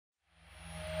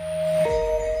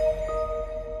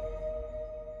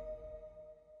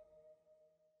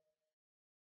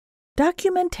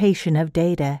Documentation of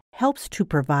data helps to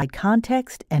provide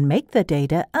context and make the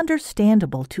data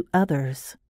understandable to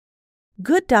others.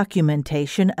 Good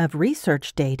documentation of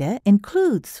research data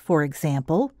includes, for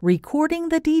example, recording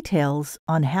the details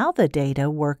on how the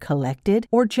data were collected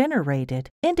or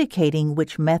generated, indicating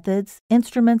which methods,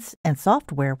 instruments, and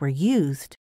software were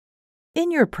used. In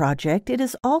your project, it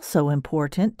is also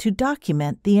important to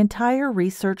document the entire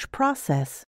research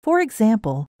process. For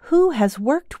example, who has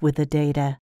worked with the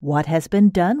data? What has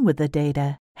been done with the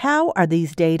data? How are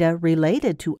these data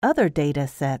related to other data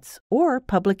sets or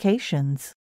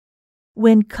publications?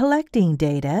 When collecting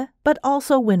data, but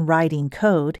also when writing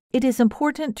code, it is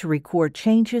important to record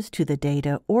changes to the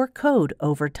data or code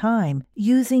over time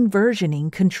using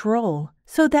versioning control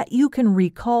so that you can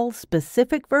recall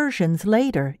specific versions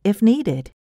later if needed.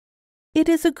 It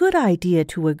is a good idea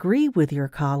to agree with your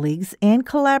colleagues and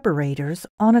collaborators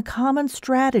on a common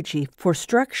strategy for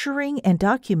structuring and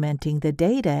documenting the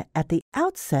data at the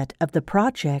outset of the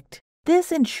project.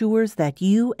 This ensures that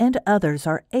you and others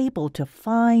are able to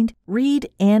find, read,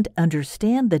 and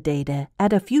understand the data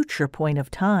at a future point of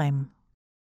time.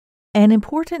 An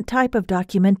important type of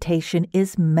documentation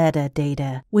is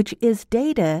metadata, which is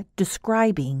data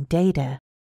describing data.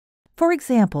 For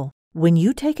example, when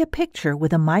you take a picture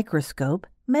with a microscope,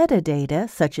 metadata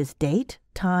such as date,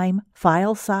 time,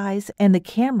 file size, and the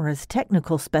camera's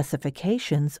technical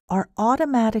specifications are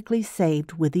automatically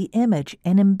saved with the image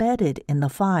and embedded in the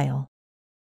file.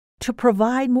 To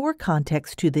provide more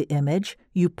context to the image,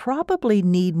 you probably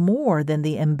need more than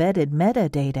the embedded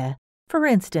metadata. For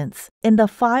instance, in the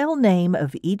file name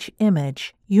of each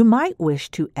image, you might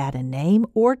wish to add a name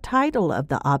or title of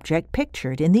the object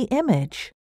pictured in the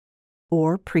image.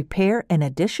 Or prepare an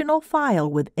additional file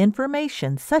with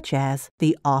information such as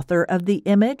the author of the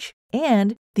image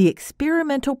and the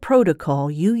experimental protocol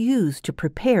you used to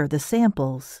prepare the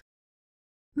samples.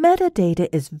 Metadata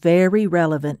is very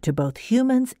relevant to both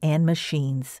humans and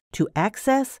machines to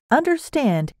access,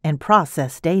 understand, and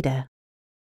process data.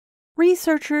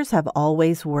 Researchers have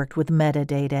always worked with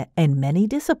metadata, and many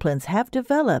disciplines have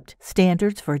developed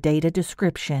standards for data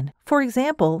description, for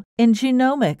example, in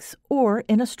genomics or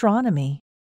in astronomy.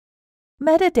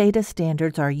 Metadata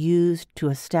standards are used to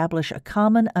establish a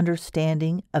common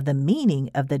understanding of the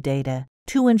meaning of the data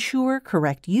to ensure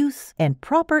correct use and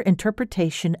proper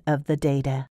interpretation of the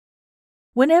data.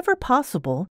 Whenever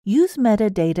possible, use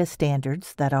metadata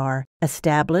standards that are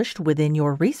established within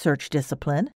your research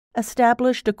discipline,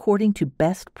 established according to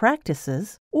best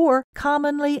practices, or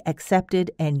commonly accepted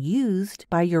and used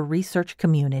by your research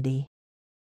community.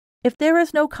 If there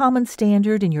is no common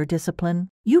standard in your discipline,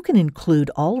 you can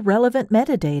include all relevant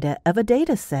metadata of a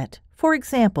dataset, for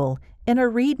example, in a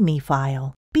README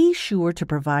file. Be sure to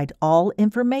provide all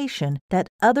information that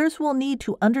others will need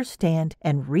to understand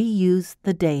and reuse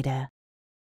the data.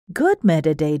 Good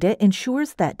metadata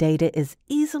ensures that data is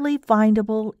easily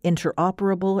findable,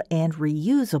 interoperable, and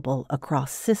reusable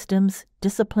across systems,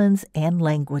 disciplines, and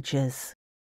languages.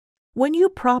 When you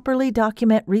properly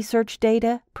document research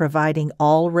data, providing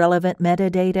all relevant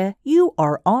metadata, you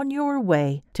are on your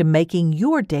way to making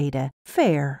your data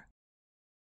fair,